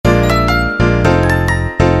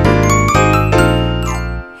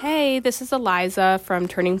this is Eliza from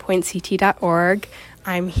turningpointct.org.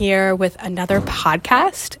 I'm here with another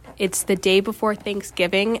podcast. It's the day before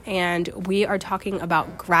Thanksgiving, and we are talking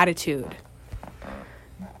about gratitude.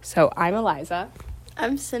 So I'm Eliza.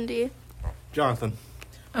 I'm Cindy. Jonathan.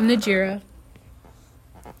 I'm Najira.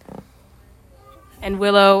 And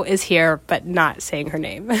Willow is here, but not saying her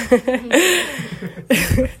name.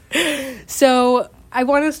 So I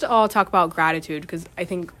want us to all talk about gratitude because I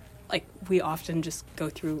think we often just go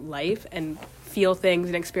through life and feel things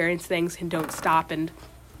and experience things and don't stop and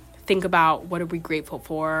think about what are we grateful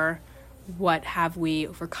for, what have we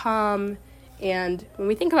overcome. And when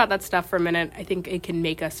we think about that stuff for a minute, I think it can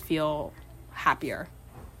make us feel happier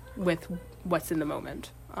with what's in the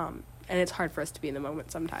moment. And it's hard for us to be in the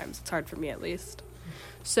moment sometimes. It's hard for me at least.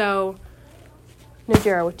 So,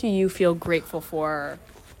 Najira, what do you feel grateful for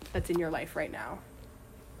that's in your life right now?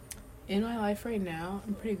 In my life right now,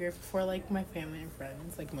 I'm pretty grateful for, my family and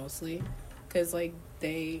friends, mostly. Because,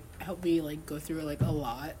 they help me, go through, a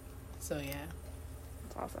lot. So, yeah.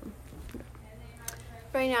 That's awesome.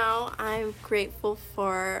 Right now, I'm grateful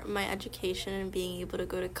for my education and being able to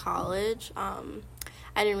go to college. I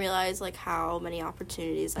didn't realize, how many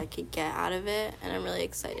opportunities I could get out of it. And I'm really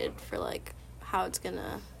excited for, how it's going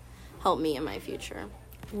to help me in my future.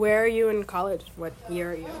 Where are you in college? What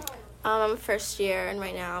year are you? I'm a first year, and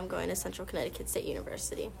right now I'm going to Central Connecticut State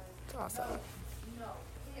University. That's awesome.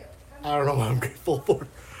 I don't know what I'm grateful for.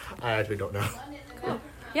 I actually don't know. Cool.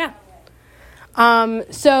 Yeah.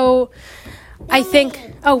 So I think...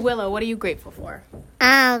 Oh, Willow, what are you grateful for?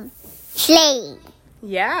 Sleigh.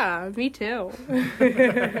 Yeah, me too.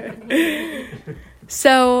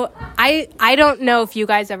 So I don't know if you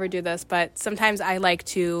guys ever do this, but sometimes I like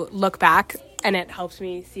to look back, and it helps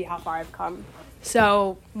me see how far I've come.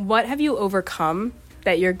 So what have you overcome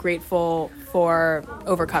that you're grateful for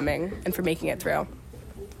overcoming and for making it through?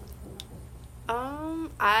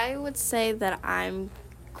 I would say that I'm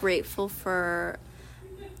grateful for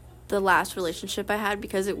the last relationship I had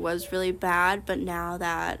because it was really bad, but now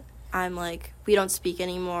that I'm we don't speak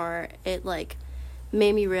anymore, it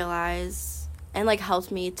made me realize and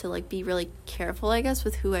helped me to be really careful, I guess,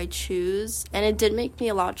 with who I choose. And it did make me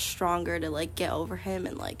a lot stronger to get over him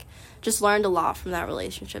and just learned a lot from that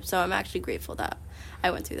relationship. So I'm actually grateful that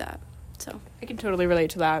I went through that. So I can totally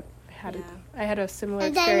relate to that. I had a similar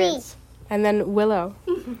experience. And then Willow.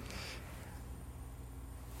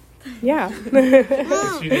 Yeah. Okay,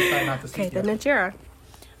 then Najira.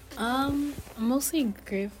 I'm mostly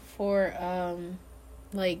grateful for,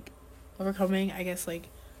 overcoming, I guess,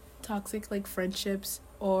 toxic, friendships,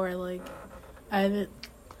 or, I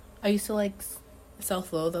used to,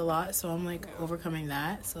 self-loathe a lot, so I'm, overcoming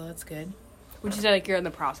that, so that's good. Would you say, you're in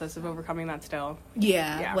the process of overcoming that still?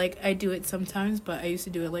 Yeah, I do it sometimes, but I used to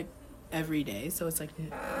do it, every day, so it's, I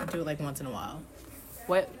do it, once in a while.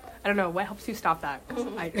 What? I don't know. What helps you stop that? I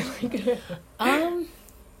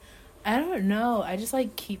don't know. I just,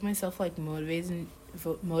 keep myself,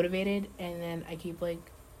 motivated, and then I keep,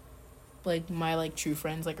 my, true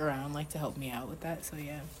friends, around, to help me out with that, so,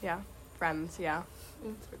 yeah. Yeah. Friends, yeah.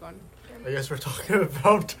 That's a big one. I guess we're talking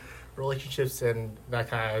about relationships and that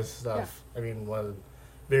kind of stuff. Yeah. I mean, one of the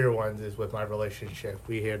bigger ones is with my relationship.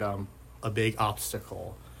 We had a big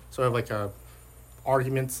obstacle. Sort of a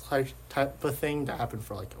arguments type of thing that happened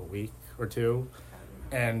for a week or two.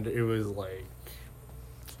 And it was I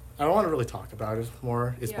don't want to really talk about it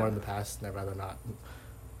more. It's more in the past, and I'd rather not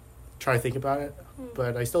try to think about it.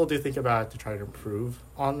 But I still do think about it to try to improve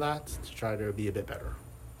on that, to try to be a bit better.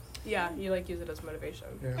 Yeah, you use it as motivation.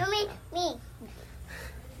 Yeah. Me.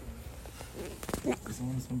 Because I'm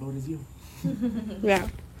on the same boat as you. Yeah.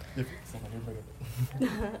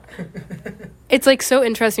 It's so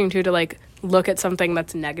interesting too to look at something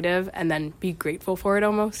that's negative and then be grateful for it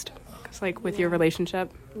almost. Cause with your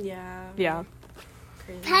relationship. Yeah. Yeah.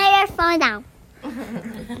 Crazy. Put your phone down.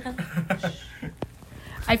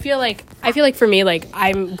 I feel like for me,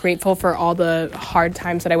 I'm grateful for all the hard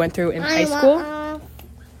times that I went through in high school.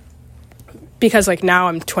 Because now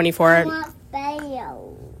I'm 24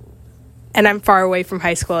 and I'm far away from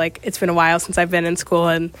high school. It's been a while since I've been in school,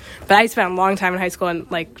 but I spent a long time in high school, and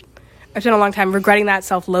I spent a long time regretting that,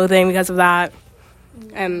 self-loathing because of that.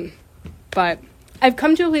 But I've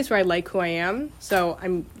come to a place where I like who I am, so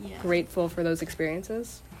I'm grateful for those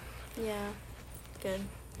experiences. Yeah. Good.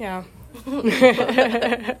 Yeah.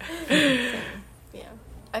 Yeah.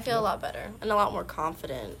 I feel a lot better and a lot more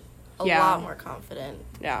confident. A Yeah. lot more confident.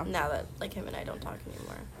 Yeah. Now that him and I don't talk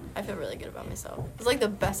anymore. I feel really good about myself. It's the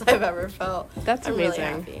best I've ever felt. That's I'm amazing.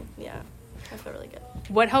 really happy. Yeah. I feel really good.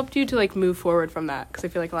 What helped you to move forward from that? Because I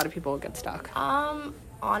feel like a lot of people get stuck.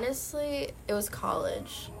 Honestly, it was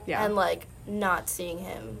college. Yeah. And, like, not seeing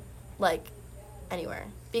him, like, anywhere.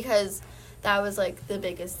 Because that was, like, the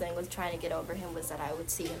biggest thing with trying to get over him was that I would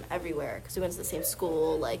see him everywhere. Because we went to the same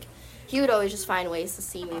school. Like, he would always just find ways to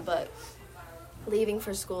see me. But leaving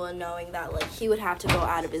for school and knowing that, like, he would have to go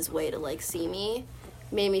out of his way to, like, see me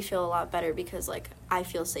made me feel a lot better because, like, I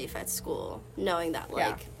feel safe at school knowing that,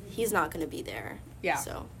 like, he's not going to be there. Yeah.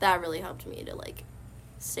 So that really helped me to, like,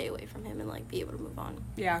 stay away from him and, like, be able to move on.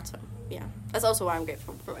 Yeah. So, yeah. That's also why I'm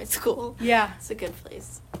grateful for my school. Yeah. It's a good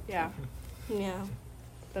place. Yeah. Yeah.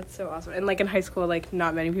 That's so awesome. And, like, in high school, like,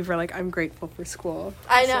 not many people are like, I'm grateful for school.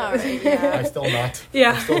 I know, right? Yeah. I'm still not.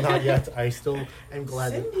 Yeah. I'm still not yet. I still am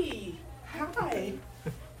glad. Cindy, hi.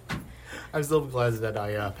 I'm still glad that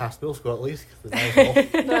I passed middle school at least. Because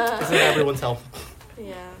that was all. Everyone's help.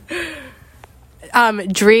 Yeah.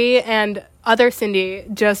 Dree and other Cindy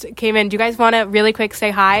just came in. Do you guys want to really quick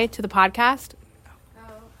say hi to the podcast? Oh,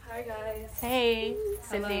 hi, guys. Hey,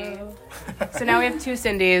 Cindy. So now we have two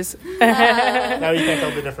Cindys. Now you can't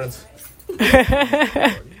tell the difference.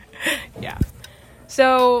 Yeah.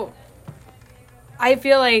 So I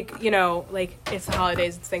feel like, you know, like it's the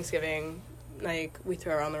holidays, it's Thanksgiving. Like we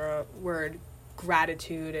throw around the word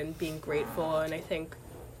gratitude and being grateful. And I think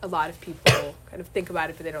a lot of people kind of think about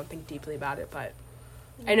it, but they don't think deeply about it. But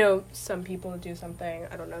I know some people do something.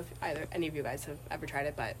 I don't know if any of you guys have ever tried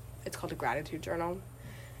it, but it's called a gratitude journal.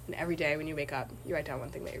 And every day when you wake up, you write down one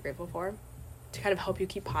thing that you're grateful for to kind of help you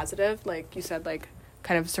keep positive. Like you said, like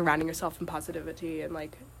kind of surrounding yourself in positivity and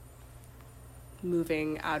like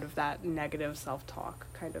moving out of that negative self-talk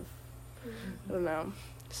kind of. I don't know.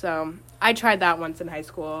 So I tried that once in high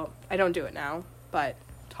school. I don't do it now, but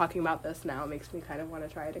talking about this now makes me kind of want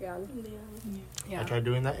to try it again. I tried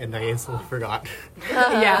doing that and I instantly forgot.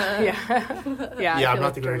 Yeah. Yeah, I'm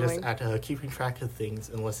not the greatest at keeping track of things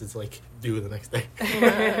unless it's like due the next day.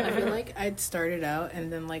 I feel like I'd start it out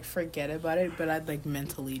and then like forget about it, but I'd like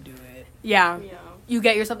mentally do it. Yeah. Yeah. You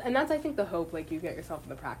get yourself, and that's I think the hope. Like you get yourself in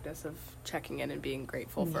the practice of checking in and being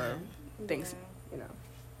grateful for things. You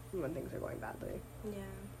know, when things are going badly. Yeah.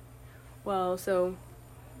 Well, so,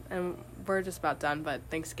 and we're just about done, but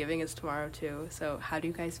Thanksgiving is tomorrow too. So, how do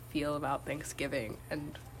you guys feel about Thanksgiving?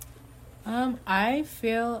 And I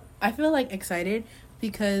feel like excited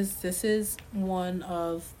because this is one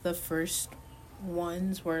of the first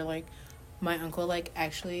ones where like my uncle like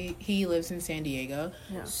actually he lives in San Diego.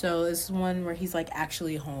 Yeah. So this is one where he's like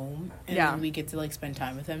actually home and we get to like spend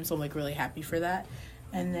time with him. So I'm like really happy for that.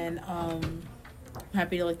 And then I'm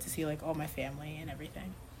happy to like to see like all my family and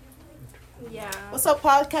everything. Yeah. What's up,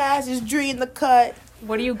 podcast? It's Dree in the cut.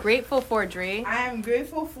 what are you grateful for, Dree? I am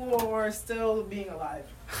grateful for still being alive.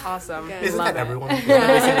 Awesome. Good. Isn't Love that it. everyone? Isn't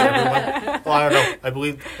everyone? Well, I don't know. I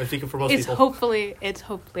believe I'm speaking for most It's people. hopefully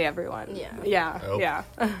everyone. Yeah. Yeah. I hope. Yeah.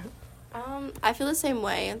 I feel the same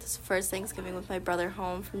way. This is the first Thanksgiving with my brother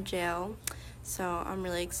home from jail, so I'm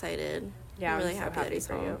really excited. Yeah. I'm really so happy that he's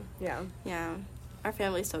for you. home. Yeah. Yeah, our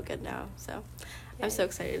family's so good now, so I'm so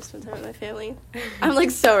excited to spend time with my family. I'm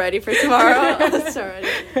like so ready for tomorrow. I'm so ready.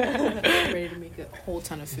 I'm ready to make a whole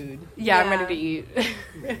ton of food. Yeah, I'm Yeah. ready to eat.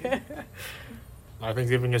 My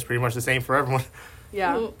Thanksgiving is pretty much the same for everyone.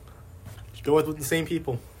 Yeah. Mm. Just go with the same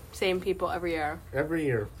people Same people every year. every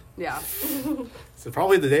year. Yeah. So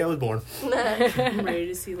probably the day I was born. I'm ready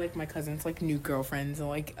to see like my cousins like new girlfriends and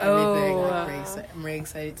like everything. Oh. I'm very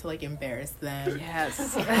excited to like embarrass them.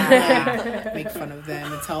 Yes. Make fun of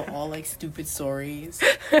them and tell all like stupid stories.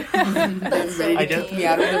 I'm ready I to did- kick me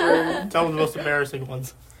out of the room. Tell them the most embarrassing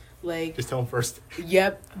ones. Like, Just tell them first.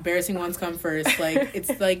 yep, embarrassing ones come first. Like,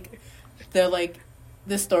 it's like they're like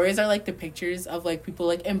the stories are like the pictures of like people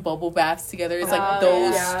like in bubble baths together. It's like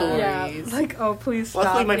those stories. Like, oh, please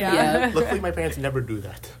stop. Luckily, my parents never do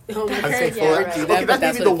that. Oh, my I'm parents thankful. never That, do look, that, but that's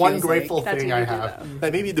that's maybe the what it one feels grateful like. thing That's I when you do have.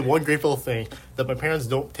 That may be the one grateful thing that my parents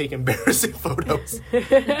don't take embarrassing photos. No,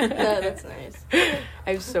 that's nice.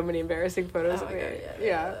 I have so many embarrassing photos Oh of my me. God,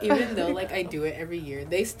 Yeah. Even though like I do it every year,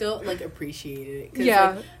 they still like appreciate it. 'Cause, Yeah.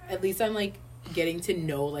 like, at least I'm like getting to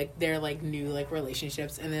know like their like new like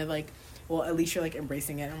relationships, and they're like, well, at least you're like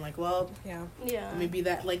embracing it. I'm like, well, Yeah. Yeah. maybe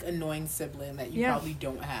that like annoying sibling that you Yeah. probably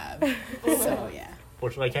don't have. So yeah.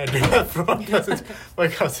 Fortunately, I can't do that for my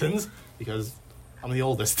cousins, because I'm the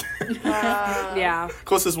oldest. Yeah.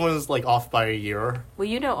 Closest one is like off by a year. Well,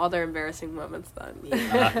 you know all their embarrassing moments then.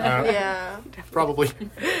 Yeah. Probably.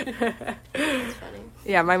 That's funny.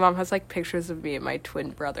 Yeah, my mom has like pictures of me and my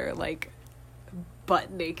twin brother like butt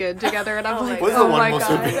naked together, and I'm Oh my like, What's the oh one my most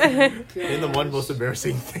god. And the one most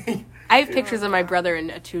embarrassing thing. I have pictures of my brother in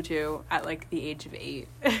a tutu at like the age of 8.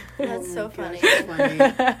 That's so funny.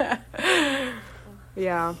 Funny.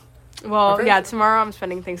 Yeah. Well, Okay. yeah, tomorrow I'm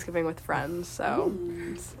spending Thanksgiving with friends, so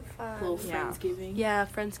Little Yeah. Friendsgiving. yeah,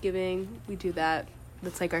 Friendsgiving, we do that.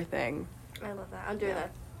 That's like our thing. I love that. I'm doing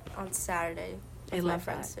that on Saturday I with my love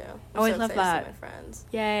friends too. I'm Oh, I so love excited to that. see my friends.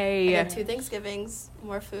 Yay! I got 2 Thanksgivings,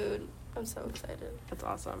 more food. I'm so excited. That's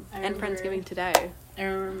awesome. I And remember- Friendsgiving today. I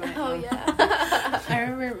remember my Oh yeah. I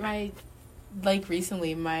remember like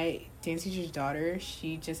recently my dance teacher's daughter,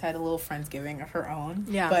 she just had a little Friendsgiving of her own.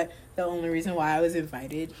 Yeah. But the only reason why I was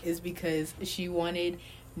invited is because she wanted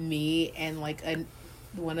me and like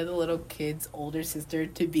one of the little kids' older sister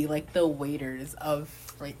to be like the waiters of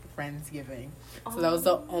like Friendsgiving. So that was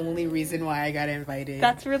the only reason why I got invited.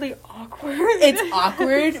 That's really awkward. it's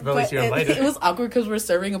awkward, But at but least you're invited. it was awkward because we're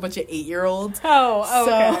serving a bunch of 8-year-olds. Oh,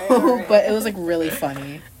 okay. So, Alright. but it was like really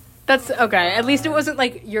funny. That's okay. At least it wasn't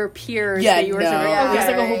like your peers Yeah, that you were no, serving. it was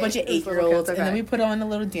like a Okay. whole bunch of It was little 8-year-olds, kids, and then okay. we put on a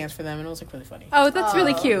little dance for them, and it was like really funny. Oh, that's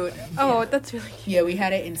really Oh. cute. Oh, that's really cute. Yeah, we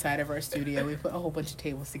had it inside of our studio. We put a whole bunch of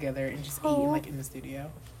tables together and just ate like in the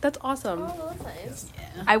studio. That's awesome. Oh, that's nice.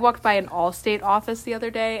 Yeah. I walked by an Allstate office the other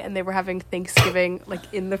day, and they were having Thanksgiving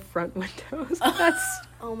like in the front windows. That's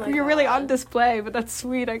Oh my you're really on God. display, but that's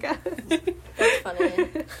sweet, I guess. That's funny.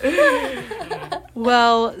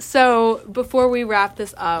 Well, so before we wrap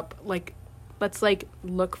this up, like, let's like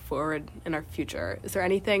look forward in our future. Is there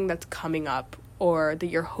anything that's coming up or that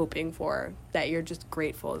you're hoping for that you're just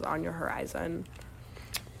grateful is on your horizon?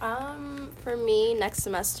 For me, next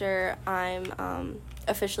semester, I'm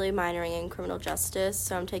officially minoring in criminal justice,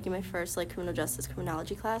 so I'm taking my first like criminal justice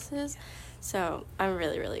criminology classes. So I'm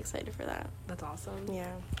really, really excited for that. That's awesome.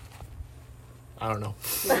 Yeah. I don't know.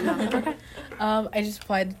 I just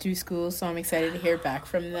applied to 2 schools, so I'm excited to hear back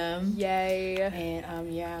from them. Yay.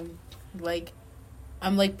 And yeah,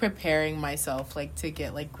 I'm like preparing myself like to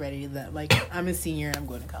get like ready that like I'm a senior and I'm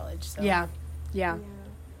going to college. So Yeah. Yeah.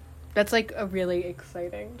 That's like a really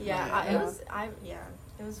exciting. Yeah. Yeah.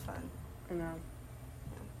 It was fun. I know.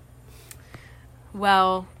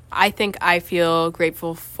 Well, I think I feel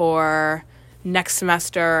grateful for next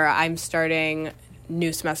semester. I'm starting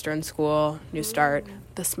new semester in school, new start.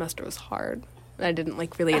 This semester was hard. I didn't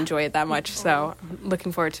like really enjoy it that much, so I'm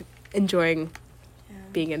looking forward to enjoying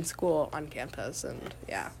being in school on campus and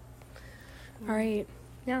yeah. All right.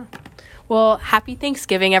 Yeah. Well, happy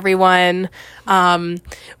Thanksgiving, everyone. We're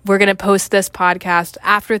going to post this podcast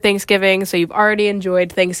after Thanksgiving, so you've already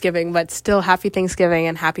enjoyed Thanksgiving, but still happy Thanksgiving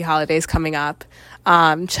and happy holidays coming up.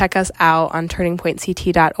 Check us out on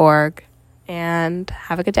turningpointct.org and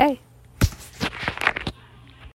have a good day.